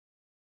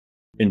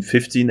In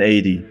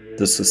 1580,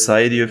 the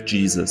Society of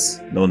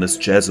Jesus, known as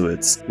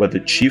Jesuits, were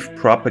the chief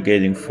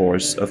propagating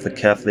force of the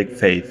Catholic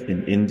faith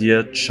in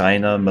India,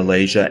 China,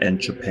 Malaysia, and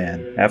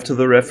Japan. After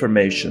the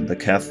Reformation, the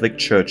Catholic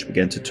Church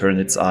began to turn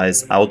its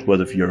eyes outward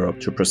of Europe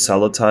to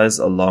proselytize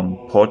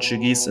along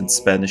Portuguese and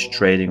Spanish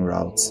trading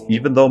routes.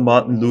 Even though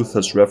Martin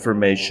Luther's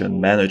Reformation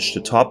managed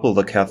to topple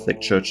the Catholic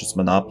Church's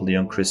monopoly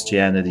on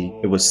Christianity,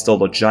 it was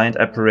still a giant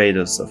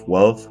apparatus of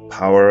wealth,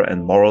 power,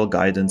 and moral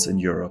guidance in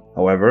Europe.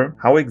 However,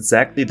 how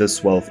exactly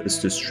this wealth is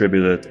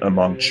distributed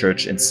among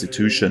church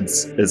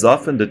institutions is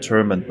often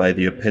determined by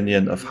the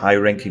opinion of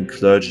high-ranking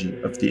clergy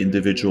of the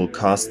individual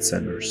caste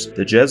centers.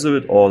 The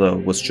Jesuit order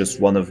was just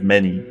one of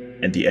many,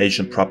 and the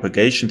Asian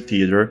propagation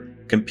theater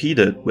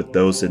competed with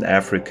those in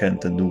Africa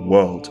and the New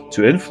World.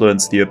 To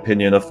influence the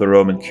opinion of the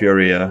Roman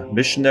Curia,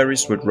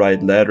 missionaries would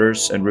write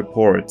letters and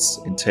reports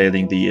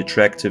entailing the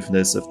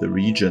attractiveness of the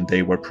region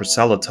they were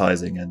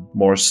proselytizing in.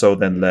 More so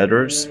than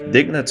letters,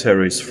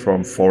 dignitaries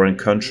from foreign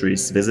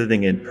countries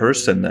visiting in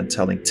person and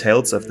telling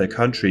tales of their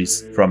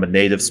countries from a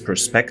native's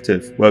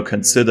perspective were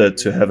considered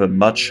to have a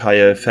much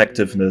higher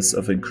effectiveness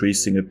of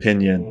increasing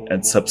opinion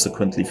and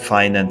subsequently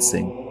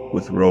financing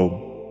with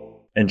Rome.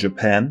 In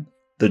Japan,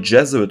 the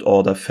Jesuit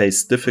order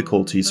faced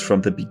difficulties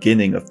from the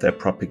beginning of their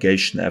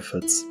propagation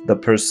efforts. The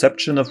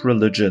perception of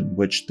religion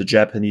which the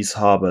Japanese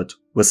harbored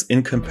was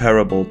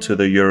incomparable to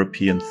the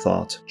European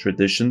thought.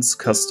 Traditions,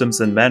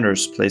 customs, and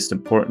manners placed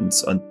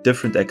importance on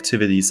different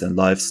activities and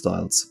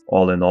lifestyles.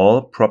 All in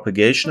all,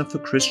 propagation of the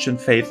Christian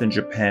faith in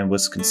Japan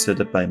was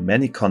considered by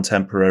many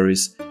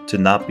contemporaries to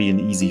not be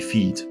an easy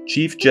feat.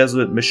 Chief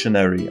Jesuit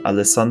missionary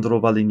Alessandro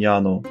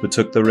Valignano, who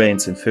took the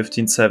reins in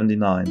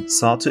 1579,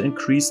 sought to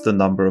increase the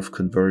number of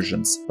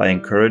conversions by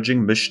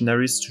encouraging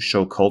missionaries to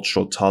show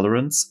cultural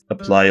tolerance,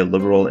 apply a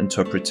liberal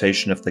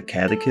interpretation of the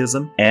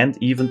Catechism, and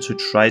even to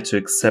try to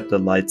accept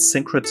a light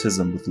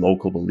syncretism with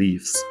local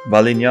beliefs.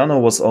 Valignano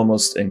was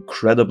almost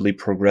incredibly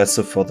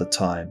progressive for the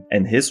time,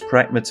 and his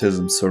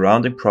pragmatism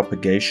surrounding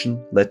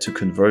propagation led to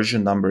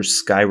conversion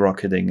numbers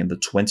skyrocketing in the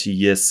 20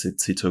 years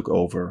since he took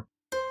over.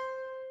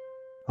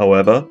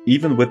 However,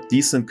 even with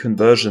decent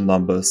conversion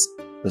numbers,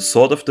 the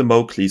sword of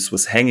Damocles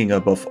was hanging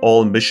above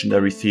all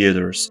missionary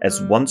theaters,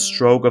 as one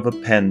stroke of a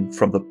pen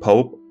from the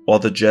Pope or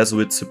the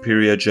Jesuit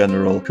Superior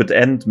General could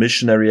end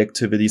missionary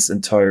activities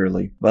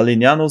entirely.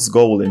 Valignano's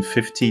goal in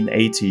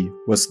 1580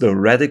 was the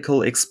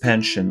radical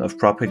expansion of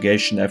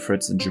propagation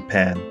efforts in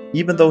Japan.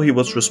 Even though he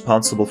was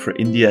responsible for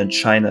India and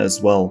China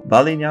as well,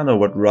 Valignano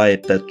would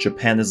write that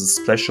Japan is a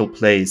special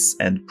place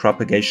and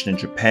propagation in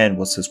Japan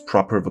was his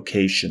proper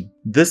vocation.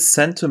 This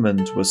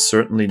sentiment was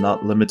certainly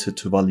not limited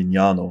to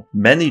Valignano.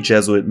 Many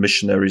Jesuit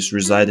missionaries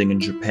residing in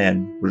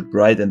Japan would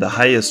write in the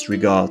highest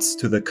regards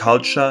to the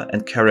culture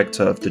and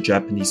character of the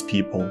Japanese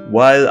people,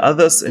 while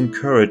others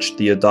encouraged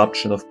the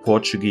adoption of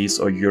Portuguese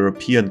or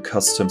European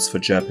customs for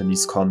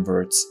Japanese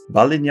converts.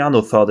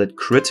 Valignano thought it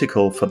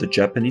critical for the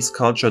Japanese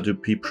culture to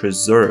be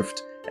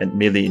preserved and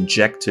merely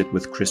injected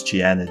with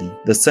Christianity.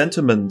 The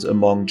sentiment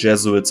among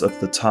Jesuits of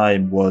the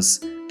time was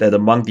that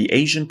among the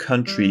Asian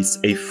countries,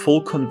 a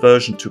full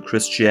conversion to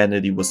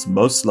Christianity was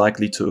most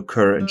likely to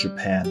occur in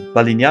Japan.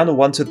 Valignano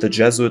wanted the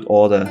Jesuit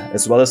order,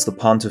 as well as the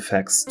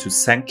pontifex, to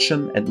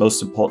sanction and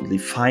most importantly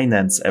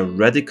finance a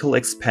radical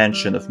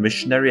expansion of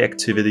missionary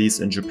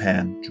activities in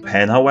Japan.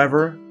 Japan,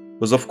 however,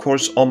 was of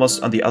course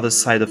almost on the other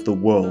side of the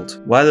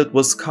world. While it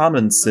was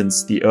common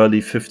since the early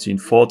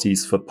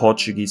 1540s for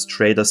Portuguese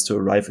traders to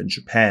arrive in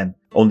Japan,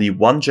 only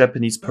one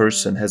Japanese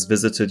person has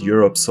visited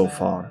Europe so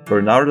far.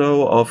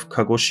 Bernardo of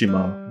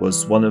Kagoshima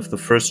was one of the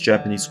first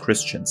Japanese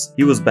Christians.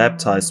 He was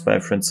baptized by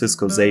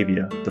Francisco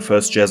Xavier, the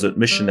first Jesuit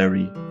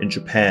missionary in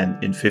Japan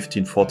in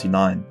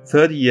 1549,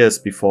 30 years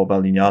before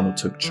Valignano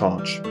took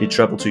charge. He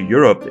traveled to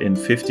Europe in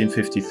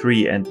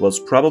 1553 and was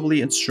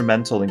probably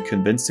instrumental in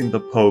convincing the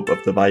Pope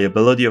of the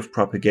viability of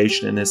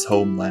propagation in his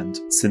homeland.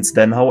 Since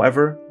then,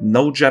 however,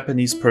 no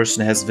Japanese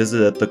person has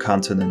visited the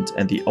continent,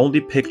 and the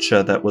only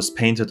picture that was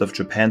painted of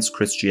Japan's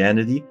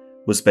Christianity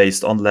was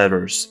based on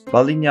letters.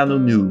 Valignano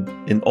knew,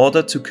 in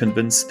order to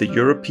convince the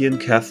European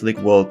Catholic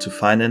world to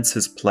finance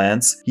his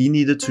plans, he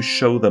needed to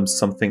show them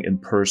something in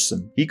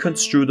person. He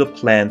construed a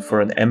plan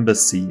for an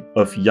embassy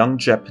of young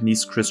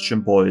Japanese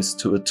Christian boys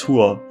to a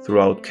tour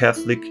throughout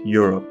Catholic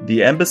Europe.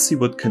 The embassy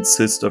would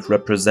consist of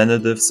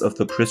representatives of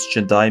the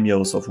Christian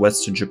Daimyos of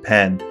Western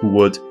Japan, who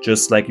would,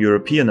 just like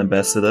European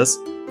ambassadors,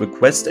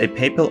 request a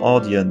papal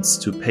audience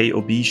to pay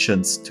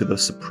obeisance to the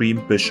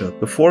Supreme Bishop.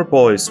 The four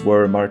boys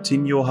were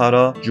Martinho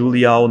Hara,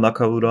 Julião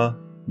Nakaura,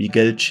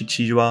 Miguel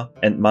Chichiwa,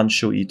 and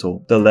Mancho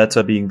Ito, the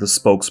latter being the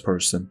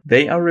spokesperson.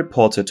 They are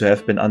reported to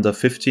have been under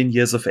 15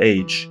 years of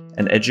age,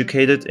 and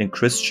educated in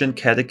Christian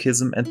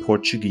catechism and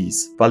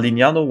Portuguese.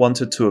 Valignano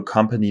wanted to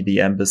accompany the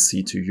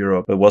embassy to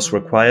Europe, but was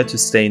required to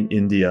stay in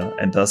India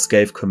and thus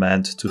gave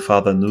command to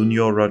Father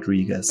Nuno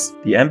Rodrigues.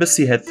 The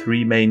embassy had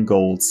three main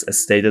goals,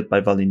 as stated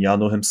by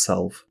Valignano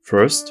himself.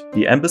 First,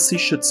 the embassy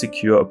should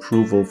secure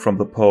approval from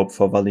the Pope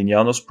for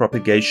Valignano's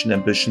propagation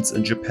ambitions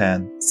in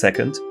Japan.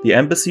 Second, the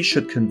embassy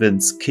should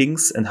convince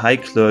kings and high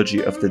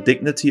clergy of the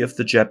dignity of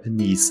the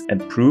Japanese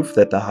and prove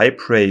that the high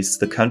praise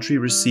the country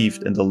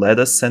received in the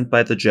letters sent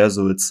by the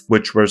Jesuits,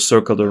 which were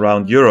circled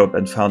around Europe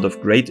and found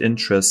of great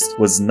interest,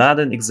 was not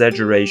an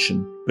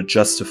exaggeration, but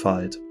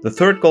justified. The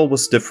third goal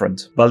was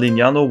different.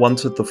 Valignano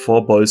wanted the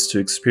four boys to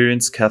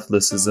experience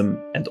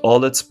Catholicism and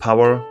all its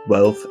power,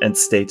 wealth, and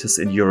status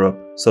in Europe,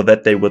 so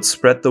that they would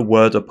spread the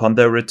word upon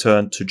their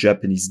return to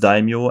Japanese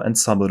daimyo and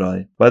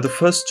samurai. While the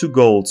first two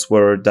goals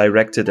were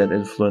directed at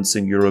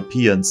influencing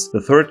Europeans,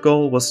 the third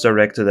goal was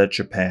directed at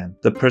Japan.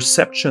 The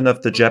perception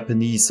of the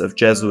Japanese, of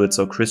Jesuits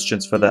or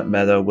Christians for that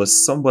matter,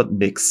 was somewhat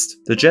mixed.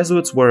 The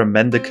Jesuits were a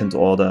mendicant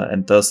order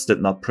and thus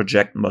did not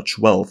project much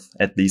wealth,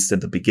 at least in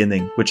the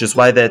beginning, which is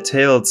why their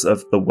tales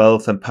of the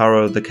wealth and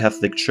power the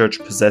Catholic Church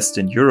possessed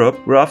in Europe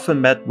were often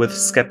met with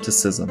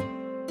skepticism.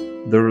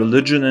 The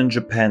religion in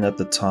Japan at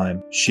the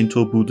time,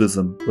 Shinto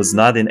Buddhism, was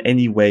not in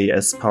any way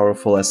as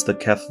powerful as the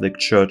Catholic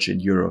Church in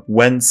Europe.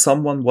 When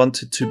someone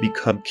wanted to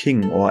become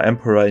king or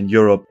emperor in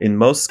Europe, in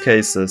most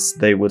cases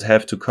they would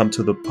have to come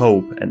to the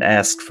Pope and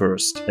ask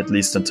first, at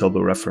least until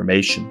the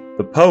Reformation.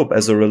 The Pope,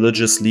 as a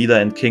religious leader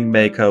and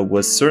kingmaker,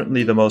 was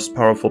certainly the most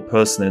powerful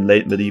person in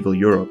late medieval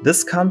Europe.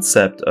 This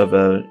concept of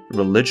a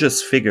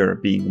religious figure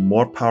being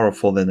more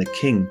powerful than a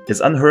king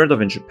is unheard of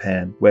in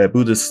Japan, where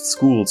Buddhist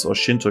schools or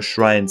Shinto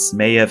shrines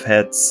may have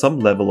had some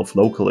level of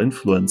local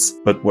influence,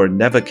 but were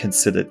never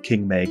considered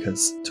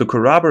kingmakers. To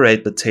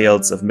corroborate the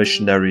tales of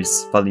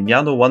missionaries,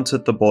 Valignano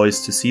wanted the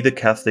boys to see the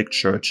Catholic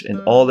Church in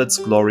all its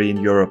glory in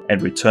Europe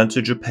and return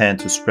to Japan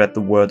to spread the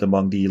word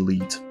among the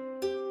elite.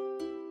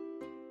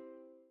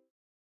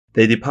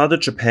 They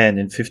departed Japan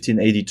in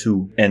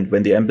 1582, and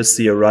when the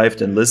embassy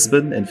arrived in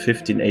Lisbon in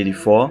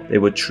 1584, they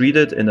were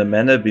treated in a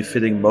manner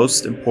befitting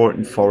most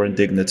important foreign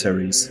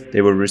dignitaries.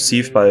 They were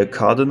received by a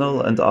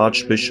cardinal and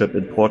archbishop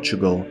in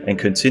Portugal and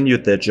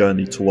continued their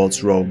journey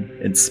towards Rome,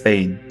 in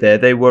Spain. There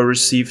they were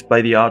received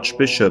by the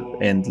archbishop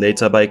and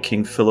later by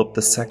King Philip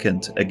II,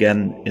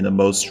 again in a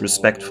most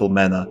respectful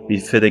manner,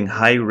 befitting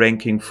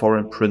high-ranking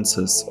foreign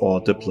princes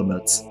or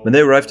diplomats. When they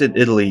arrived in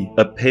Italy,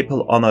 a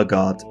papal honor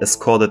guard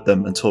escorted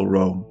them until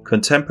Rome.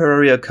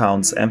 Contemporary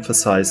accounts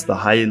emphasize the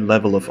high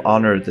level of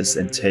honor this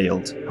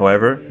entailed.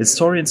 However,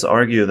 historians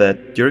argue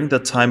that during the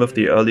time of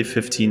the early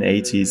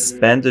 1580s,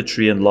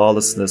 banditry and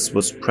lawlessness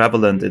was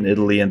prevalent in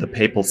Italy and the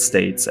Papal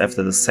States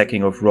after the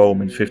sacking of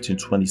Rome in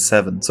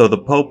 1527, so the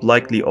Pope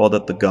likely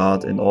ordered the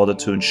guard in order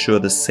to ensure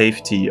the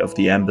safety of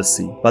the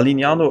embassy.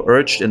 Valignano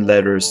urged in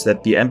letters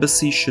that the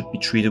embassy should be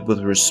treated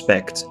with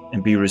respect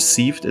and be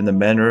received in a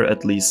manner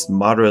at least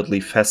moderately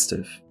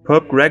festive.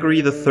 Pope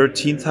Gregory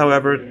XIII,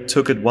 however,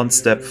 took it one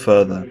step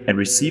further and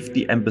received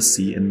the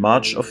embassy in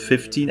March of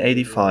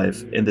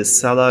 1585 in the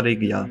Sala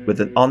Regia with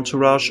an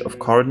entourage of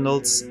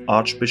cardinals,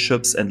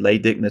 archbishops and lay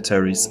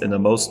dignitaries in a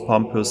most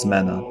pompous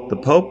manner. The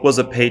Pope was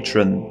a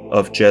patron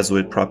of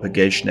Jesuit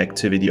propagation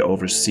activity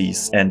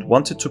overseas and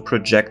wanted to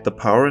project the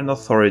power and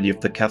authority of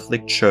the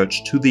Catholic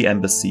Church to the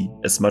embassy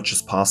as much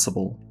as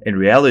possible. In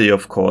reality,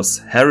 of course,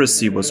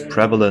 heresy was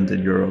prevalent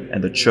in Europe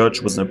and the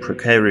Church was in a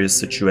precarious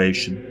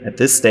situation. At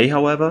this day,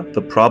 however,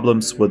 the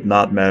problems would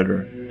not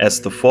matter,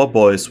 as the four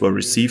boys were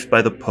received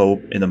by the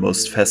Pope in a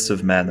most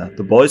festive manner.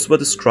 The boys were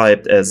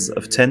described as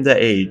of tender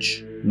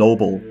age,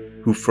 noble,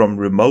 who from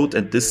remote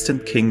and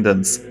distant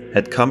kingdoms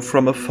had come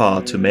from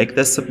afar to make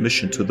their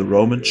submission to the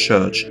Roman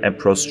Church and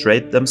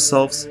prostrate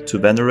themselves to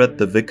venerate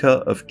the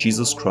Vicar of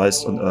Jesus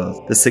Christ on earth.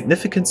 The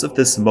significance of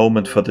this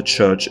moment for the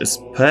Church is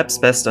perhaps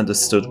best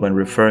understood when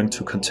referring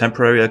to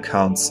contemporary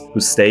accounts who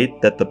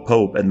state that the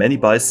Pope and many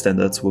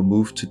bystanders were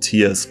moved to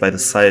tears by the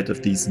sight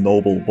of these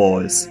noble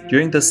boys.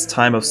 During this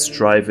time of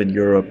strife in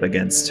Europe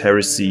against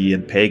heresy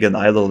and pagan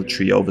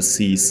idolatry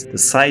overseas, the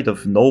sight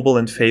of noble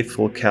and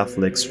faithful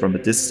Catholics from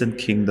a distant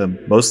kingdom,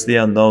 mostly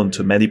unknown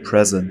to many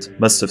present,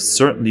 must have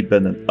certainly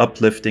been an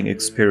uplifting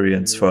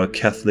experience for a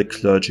Catholic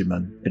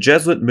clergyman. A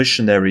Jesuit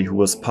missionary who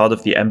was part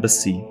of the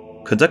embassy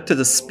conducted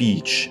a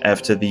speech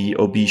after the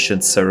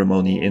obeisance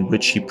ceremony in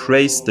which he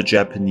praised the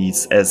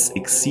Japanese as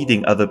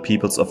exceeding other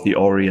peoples of the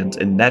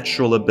Orient in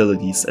natural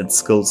abilities and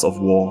skills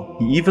of war.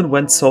 He even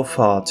went so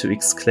far to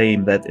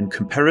exclaim that in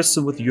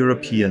comparison with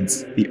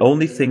Europeans, the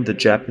only thing the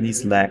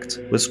Japanese lacked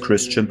was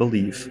Christian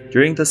belief.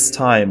 During this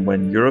time,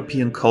 when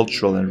European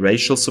cultural and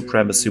racial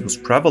supremacy was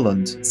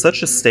prevalent,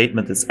 such a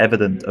statement is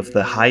evident of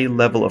the high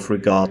level of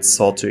regard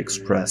sought to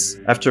express.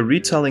 After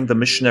retelling the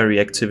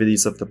missionary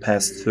activities of the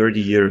past 30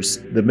 years,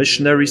 the missionaries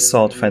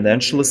sought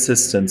financial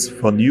assistance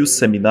for new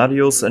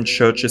seminarios and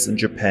churches in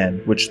Japan,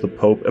 which the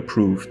Pope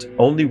approved.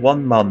 Only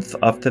 1 month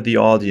after the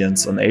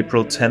audience on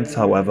April 10th,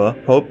 however,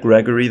 Pope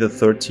Gregory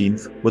XIII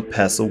would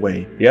pass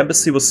away. The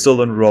embassy was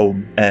still in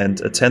Rome and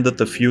attended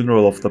the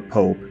funeral of the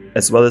Pope,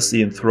 as well as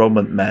the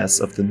enthronement mass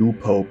of the new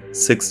Pope,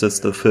 Sixtus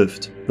V.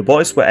 The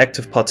boys were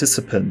active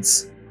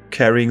participants,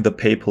 carrying the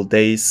papal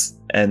days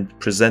and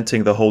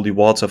presenting the holy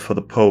water for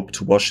the Pope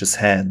to wash his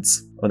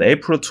hands. On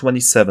April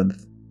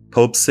 27th,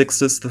 Pope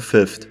Sixtus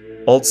V,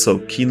 also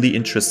keenly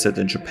interested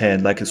in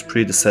Japan like his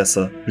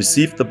predecessor,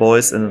 received the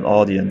boys in an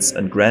audience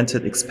and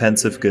granted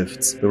expensive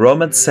gifts. The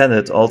Roman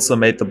Senate also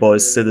made the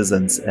boys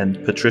citizens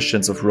and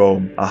patricians of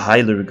Rome, a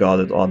highly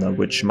regarded honor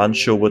which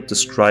Mancho would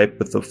describe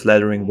with the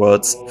flattering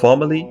words,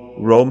 "Formerly,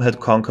 Rome had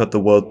conquered the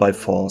world by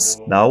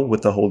force. Now,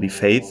 with the Holy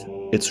Faith,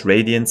 its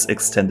radiance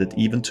extended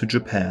even to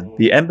Japan."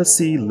 The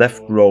embassy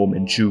left Rome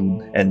in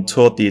June and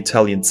toured the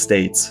Italian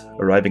states,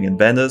 arriving in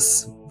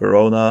Venice,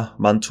 Verona,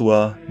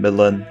 Mantua,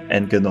 Milan,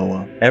 and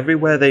Genoa.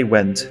 Everywhere they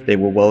went, they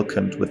were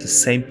welcomed with the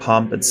same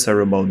pomp and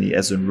ceremony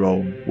as in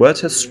Rome. Word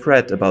has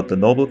spread about the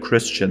noble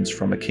Christians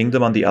from a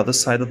kingdom on the other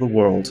side of the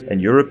world, and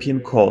European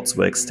courts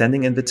were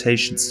extending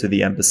invitations to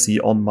the embassy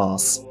en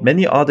masse.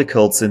 Many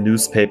articles in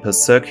newspapers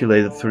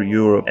circulated through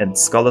Europe, and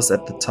scholars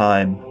at the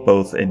time,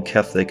 both in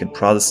Catholic and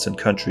Protestant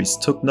countries,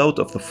 took note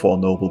of the four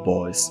noble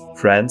boys.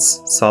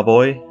 France,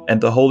 Savoy, and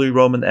the Holy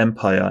Roman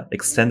Empire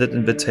extended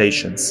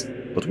invitations,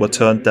 but were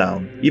turned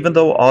down. Even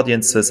though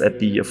audiences at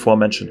the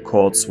aforementioned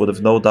courts would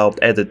have no doubt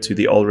added to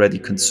the already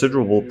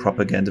considerable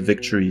propaganda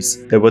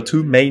victories, there were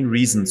two main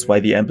reasons why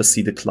the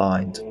embassy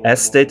declined.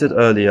 As stated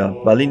earlier,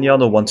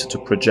 Valignano wanted to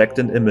project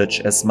an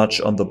image as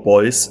much on the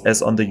boys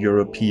as on the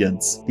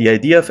Europeans. The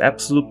idea of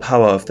absolute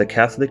power of the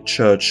Catholic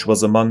Church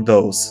was among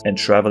those, and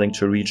traveling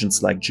to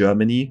regions like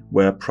Germany,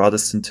 where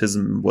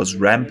Protestantism was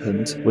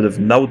rampant, would have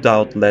no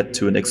doubt led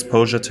to an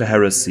exposure to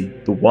heresy,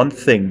 the one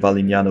thing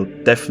Valignano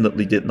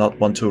definitely did not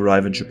want to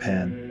arrive in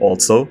Japan.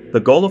 Also, the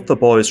goal of the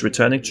boys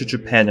returning to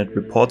Japan and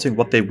reporting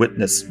what they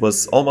witnessed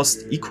was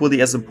almost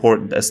equally as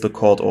important as the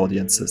court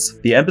audiences.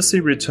 The embassy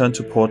returned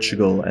to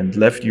Portugal and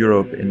left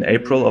Europe in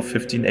April of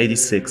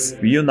 1586,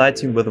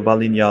 reuniting with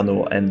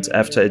Valignano, and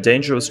after a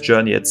dangerous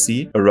journey at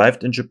sea,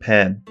 arrived in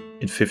Japan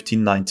in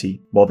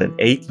 1590, more than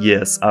 8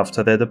 years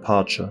after their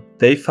departure.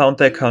 They found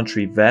their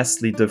country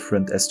vastly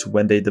different as to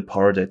when they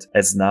departed,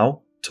 as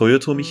now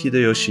Toyotomi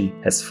Hideyoshi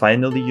has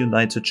finally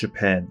united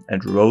Japan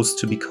and rose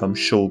to become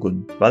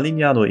shogun.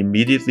 Valignano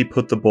immediately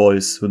put the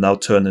boys, who now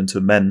turn into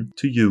men,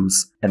 to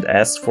use, and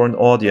asked for an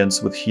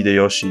audience with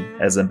Hideyoshi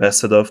as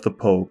ambassador of the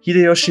Pope.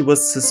 Hideyoshi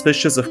was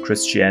suspicious of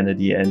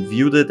Christianity and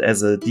viewed it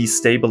as a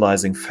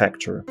destabilizing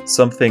factor,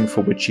 something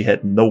for which he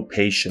had no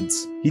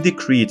patience. He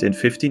decreed in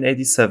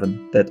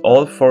 1587 that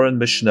all foreign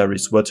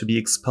missionaries were to be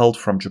expelled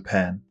from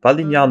Japan.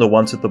 Valignano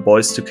wanted the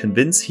boys to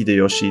convince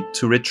Hideyoshi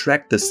to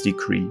retract this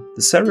decree.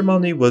 The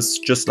ceremony was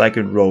just like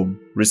in Rome,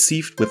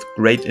 received with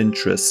great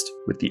interest,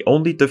 with the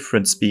only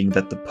difference being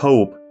that the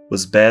Pope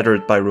was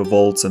battered by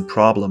revolts and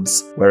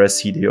problems,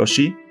 whereas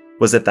Hideyoshi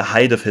was at the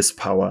height of his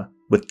power,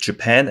 with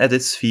Japan at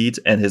his feet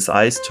and his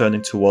eyes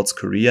turning towards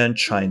Korea and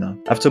China.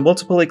 After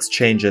multiple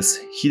exchanges,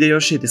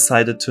 Hideyoshi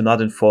decided to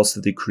not enforce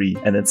the decree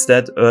and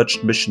instead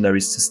urged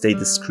missionaries to stay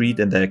discreet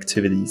in their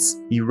activities.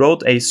 He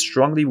wrote a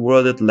strongly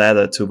worded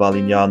letter to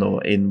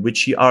Valignano in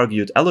which he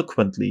argued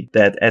eloquently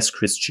that as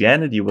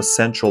Christianity was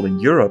central in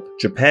Europe,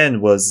 Japan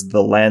was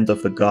the land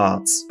of the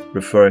gods,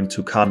 referring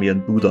to Kami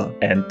and Buddha,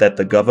 and that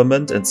the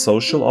government and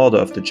social order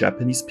of the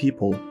Japanese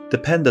people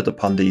depended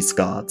upon these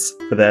gods.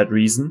 For that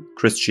reason,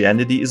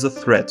 Christianity is a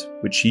threat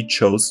which he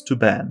chose to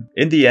ban.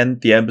 In the end,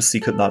 the embassy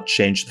could not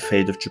change the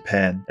fate of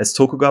Japan, as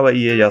Tokugawa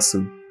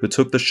Ieyasu, who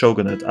took the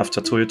shogunate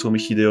after Toyotomi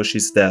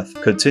Hideyoshi's death,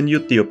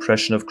 continued the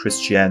oppression of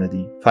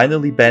Christianity,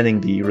 finally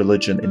banning the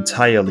religion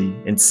entirely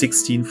in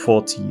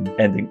 1614,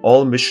 ending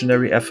all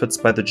missionary efforts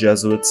by the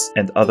Jesuits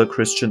and other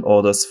Christian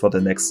orders for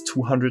the next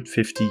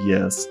 250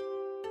 years.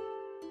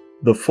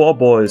 The four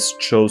boys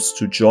chose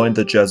to join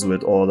the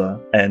Jesuit order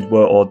and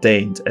were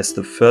ordained as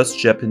the first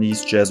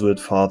Japanese Jesuit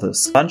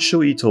fathers.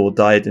 Bansho Ito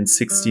died in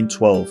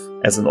 1612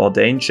 as an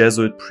ordained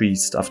Jesuit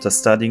priest after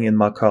studying in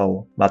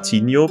Macau.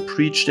 Martinho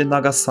preached in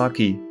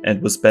Nagasaki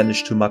and was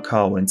banished to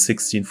Macau in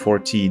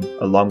 1614,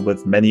 along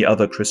with many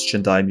other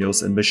Christian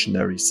daimyos and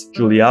missionaries.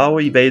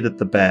 Juliao evaded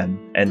the ban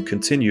and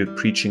continued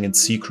preaching in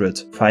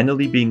secret,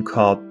 finally being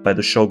caught by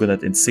the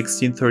shogunate in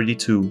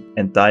 1632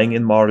 and dying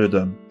in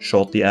martyrdom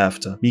shortly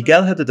after.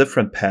 Miguel had a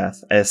different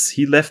path, as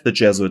he left the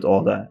Jesuit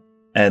order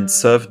and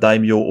served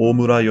daimyo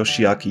Omura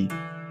Yoshiaki,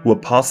 who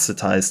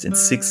apostatized in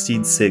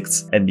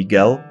 1606, and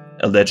Miguel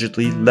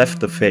allegedly left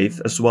the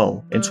faith as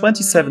well. In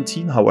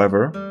 2017,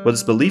 however, what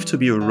is believed to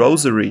be a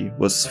rosary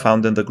was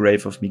found in the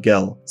grave of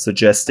Miguel,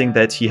 suggesting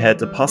that he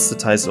had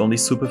apostatized only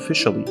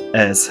superficially,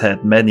 as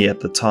had many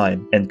at the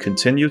time, and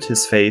continued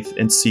his faith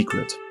in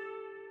secret.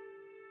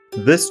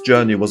 This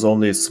journey was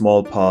only a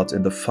small part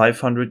in the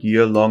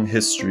 500-year-long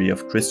history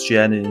of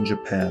Christianity in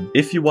Japan.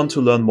 If you want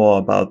to learn more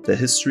about the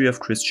history of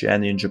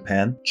Christianity in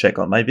Japan, check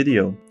out my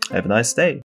video. Have a nice day!